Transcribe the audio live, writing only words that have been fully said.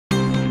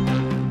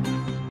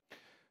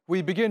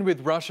We begin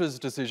with Russia's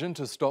decision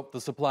to stop the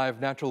supply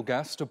of natural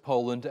gas to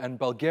Poland and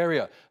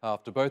Bulgaria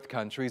after both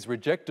countries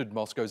rejected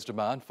Moscow's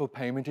demand for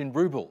payment in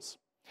roubles.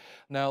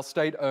 Now,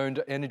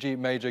 state-owned energy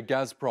major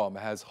Gazprom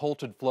has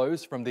halted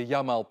flows from the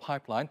Yamal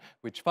pipeline,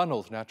 which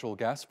funnels natural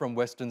gas from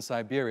Western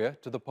Siberia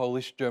to the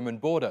Polish-German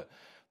border.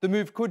 The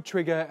move could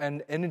trigger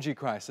an energy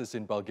crisis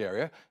in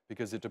Bulgaria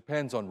because it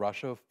depends on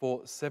Russia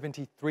for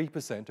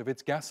 73% of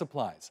its gas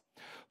supplies.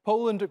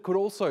 Poland could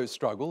also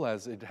struggle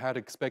as it had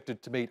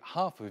expected to meet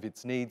half of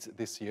its needs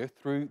this year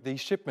through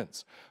these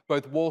shipments.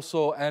 Both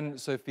Warsaw and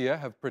Sofia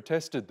have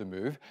protested the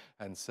move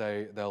and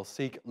say they'll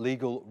seek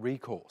legal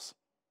recourse.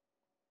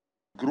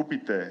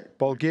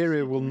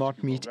 Bulgaria will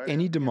not meet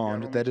any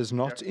demand that is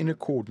not in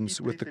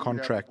accordance with the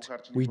contract.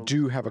 We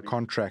do have a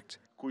contract.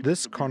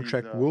 This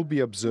contract will be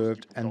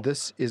observed, and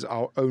this is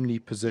our only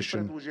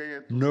position.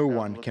 No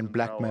one can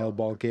blackmail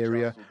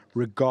Bulgaria,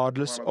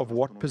 regardless of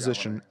what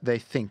position they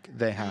think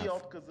they have.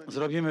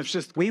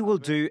 We will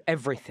do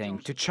everything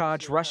to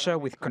charge Russia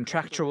with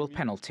contractual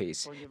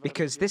penalties,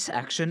 because this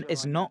action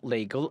is not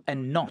legal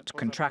and not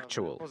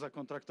contractual.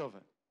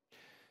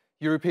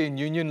 European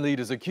Union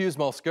leaders accuse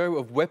Moscow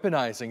of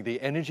weaponizing the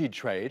energy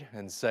trade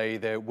and say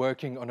they're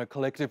working on a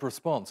collective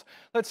response.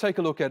 Let's take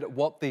a look at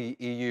what the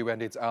EU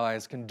and its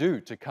allies can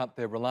do to cut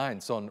their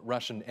reliance on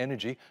Russian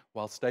energy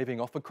while staving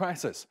off a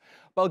crisis.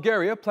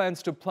 Bulgaria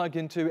plans to plug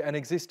into an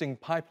existing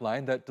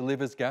pipeline that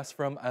delivers gas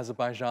from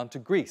Azerbaijan to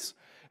Greece.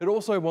 It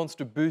also wants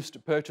to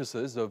boost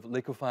purchases of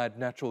liquefied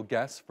natural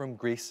gas from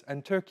Greece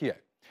and Turkey.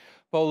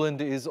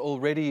 Poland is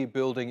already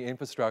building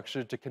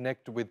infrastructure to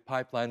connect with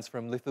pipelines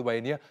from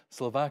Lithuania,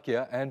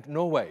 Slovakia and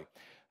Norway.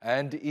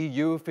 And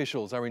EU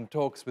officials are in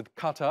talks with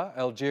Qatar,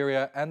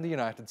 Algeria and the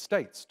United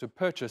States to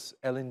purchase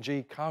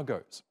LNG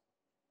cargoes.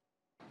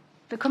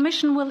 The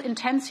Commission will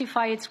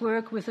intensify its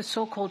work with the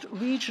so-called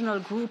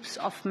regional groups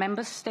of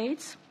member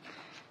states.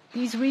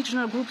 These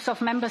regional groups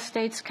of member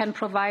states can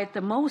provide the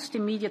most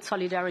immediate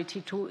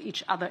solidarity to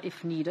each other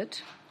if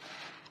needed.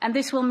 And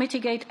this will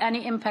mitigate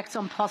any impacts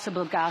on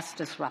possible gas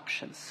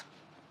disruptions.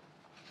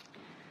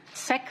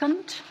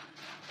 Second,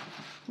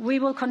 we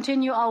will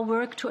continue our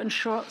work to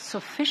ensure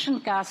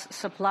sufficient gas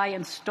supply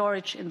and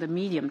storage in the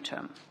medium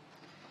term.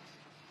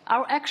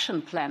 Our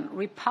action plan,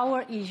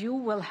 Repower EU,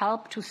 will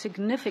help to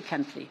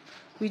significantly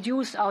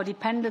reduce our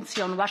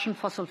dependency on Russian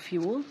fossil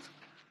fuels.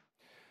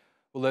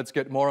 Well, let's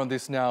get more on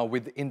this now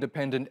with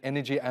independent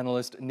energy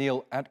analyst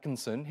Neil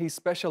Atkinson. He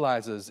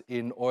specialises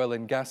in oil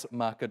and gas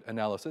market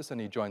analysis and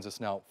he joins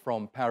us now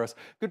from Paris.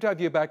 Good to have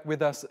you back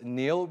with us,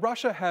 Neil.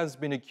 Russia has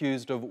been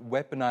accused of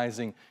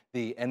weaponising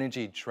the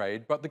energy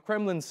trade, but the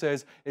Kremlin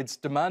says it's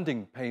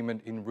demanding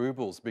payment in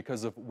roubles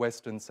because of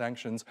Western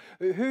sanctions.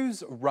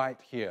 Who's right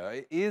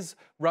here? Is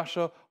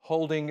Russia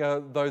holding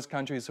those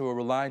countries who are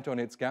reliant on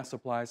its gas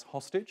supplies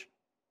hostage?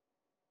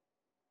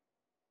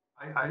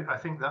 I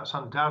think that's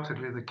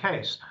undoubtedly the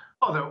case,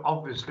 although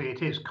obviously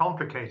it is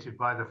complicated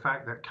by the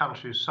fact that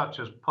countries such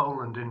as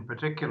Poland in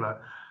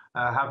particular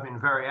have been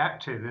very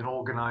active in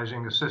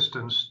organizing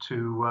assistance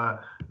to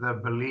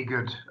the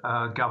beleaguered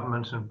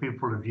government and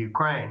people of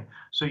Ukraine.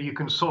 So you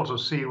can sort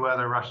of see where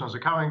the Russians are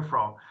coming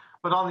from.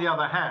 But on the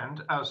other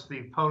hand, as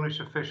the Polish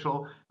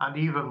official and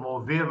even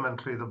more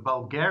vehemently the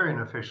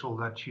Bulgarian official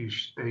that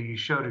you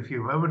showed a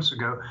few moments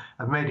ago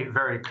have made it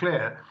very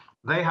clear,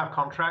 they have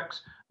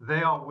contracts.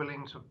 They are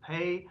willing to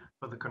pay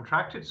for the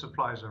contracted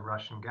supplies of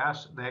Russian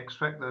gas. They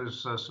expect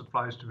those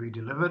supplies to be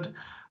delivered.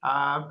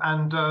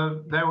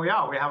 There we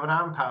are. We have an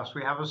impasse.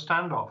 We have a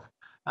standoff.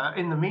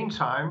 In the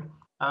meantime,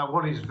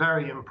 what is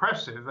very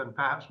impressive, and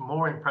perhaps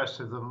more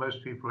impressive than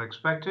most people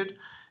expected,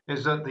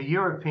 is that the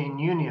European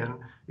Union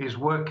is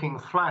working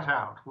flat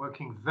out,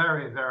 working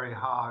very, very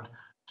hard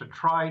to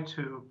try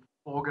to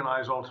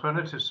organize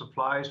alternative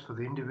supplies for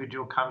the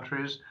individual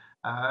countries.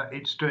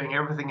 It's doing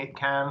everything it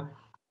can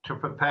to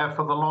prepare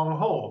for the long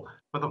haul,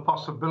 for the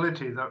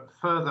possibility that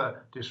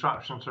further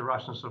disruptions to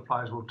Russian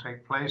supplies will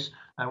take place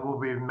and will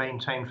be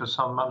maintained for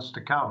some months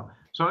to come.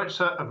 So it's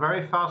a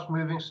very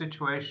fast-moving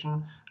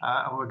situation,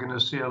 and we're going to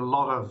see a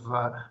lot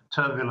of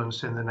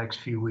turbulence in the next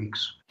few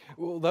weeks.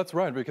 Well, that's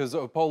right, because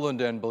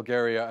Poland and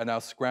Bulgaria are now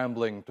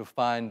scrambling to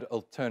find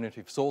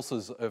alternative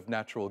sources of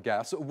natural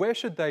gas. Where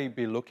should they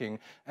be looking,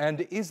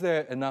 and is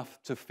there enough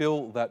to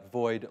fill that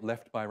void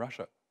left by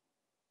Russia?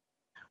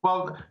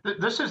 Well,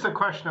 this is the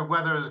question of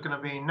whether there's going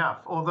to be enough,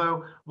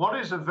 although what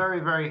is a very,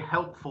 very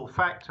helpful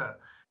factor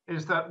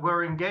is that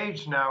we're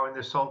engaged now in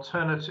this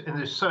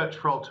search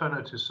for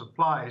alternative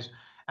supplies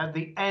at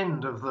the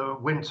end of the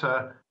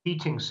winter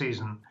heating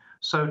season.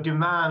 So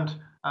demand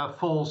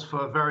falls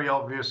for very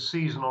obvious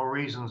seasonal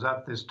reasons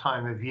at this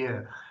time of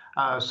year.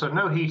 So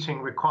no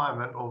heating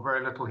requirement or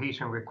very little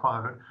heating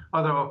requirement,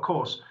 although of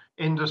course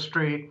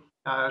industry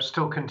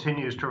still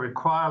continues to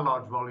require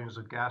large volumes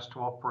of gas to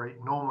operate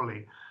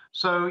normally.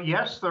 So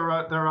yes,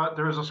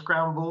 there is a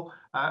scramble.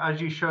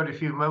 As you showed a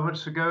few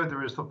moments ago,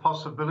 there is the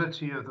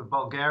possibility of the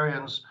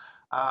Bulgarians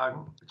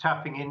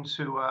tapping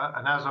into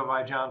an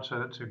Azerbaijan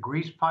to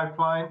Greece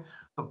pipeline,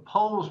 The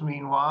Poles,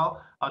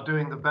 meanwhile, are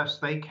doing the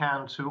best they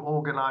can to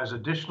organize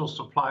additional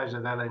supplies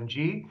of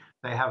LNG.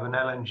 They have an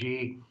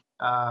LNG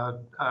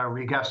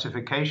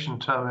regasification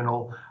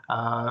terminal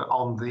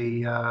on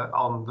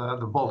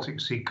the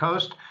Baltic Sea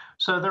coast.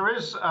 So there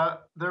is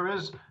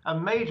a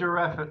major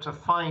effort to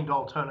find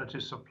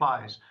alternative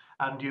supplies.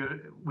 And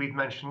we've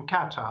mentioned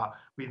Qatar.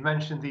 We've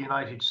mentioned the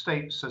United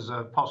States as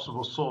a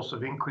possible source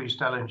of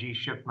increased LNG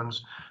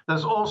shipments.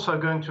 There's also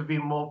going to be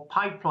more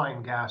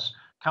pipeline gas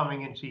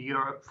coming into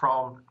Europe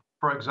from,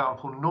 for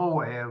example,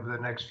 Norway over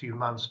the next few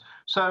months.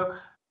 So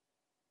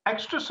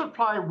extra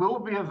supply will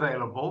be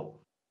available,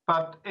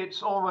 but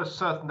it's almost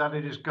certain that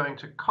it is going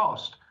to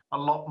cost a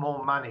lot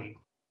more money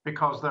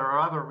because there are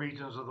other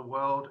regions of the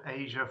world,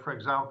 Asia, for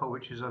example,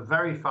 which is a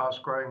very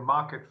fast-growing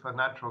market for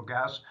natural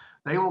gas.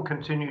 They will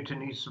continue to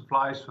need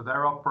supplies for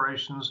their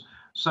operations.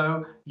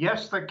 So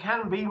yes, there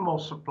can be more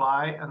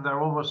supply, and there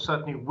almost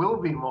certainly will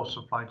be more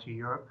supply to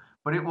Europe,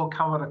 but it will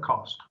come at a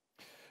cost.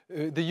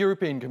 The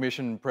European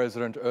Commission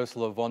President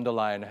Ursula von der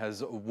Leyen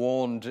has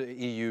warned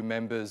EU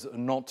members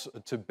not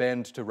to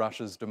bend to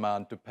Russia's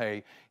demand to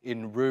pay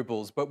in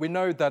rubles. But we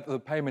know that the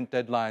payment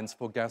deadlines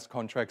for gas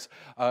contracts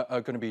are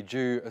going to be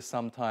due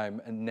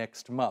sometime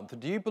next month.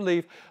 Do you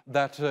believe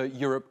that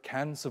Europe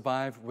can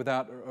survive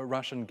without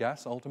Russian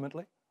gas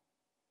ultimately?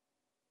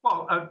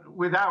 Well,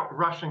 without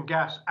Russian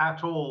gas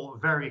at all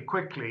very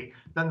quickly,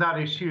 then that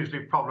is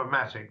hugely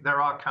problematic.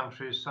 There are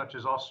countries such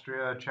as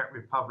Austria, Czech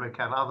Republic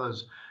and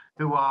others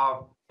who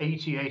are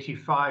 80,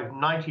 85,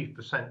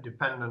 90%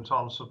 dependent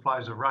on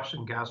supplies of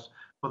Russian gas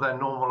for their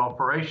normal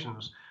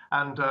operations.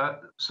 And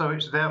so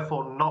it's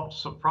therefore not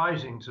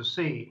surprising to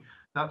see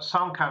that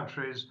some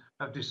countries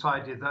have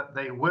decided that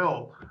they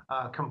will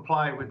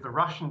comply with the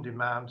Russian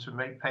demand to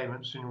make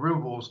payments in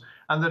rubles.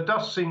 And there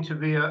does seem to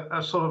be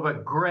a sort of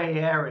a gray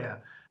area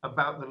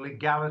about the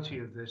legality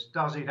of this.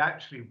 Does it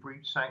actually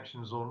breach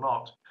sanctions or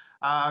not?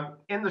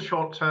 In the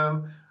short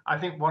term, I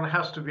think one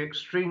has to be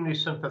extremely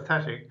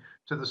sympathetic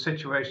to the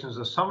situations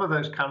of some of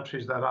those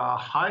countries that are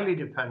highly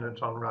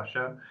dependent on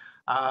Russia.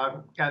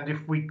 But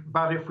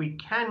if we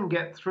can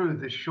get through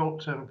this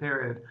short-term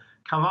period,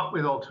 come up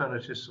with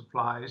alternative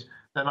supplies,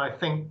 then I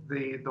think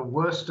the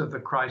worst of the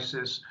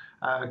crisis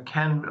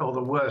or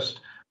the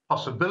worst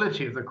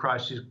possibility of the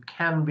crisis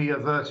can be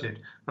averted.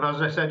 But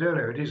as I said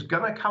earlier, it is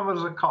going to come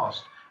as a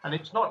cost. And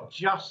it's not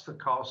just the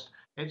cost,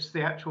 it's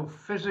the actual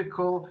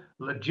physical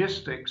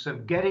logistics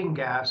of getting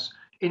gas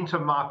into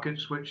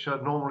markets which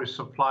are normally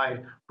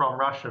supplied from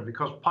Russia,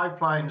 because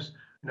pipelines,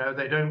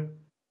 they don't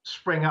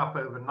spring up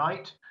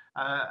overnight,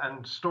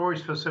 and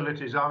storage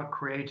facilities aren't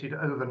created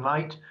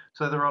overnight.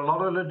 So there are a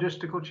lot of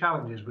logistical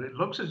challenges, but it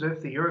looks as if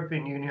the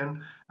European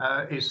Union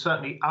is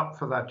certainly up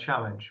for that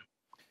challenge.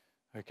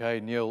 Okay,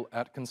 Neil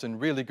Atkinson,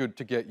 really good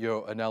to get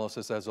your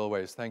analysis as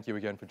always. Thank you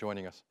again for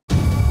joining us.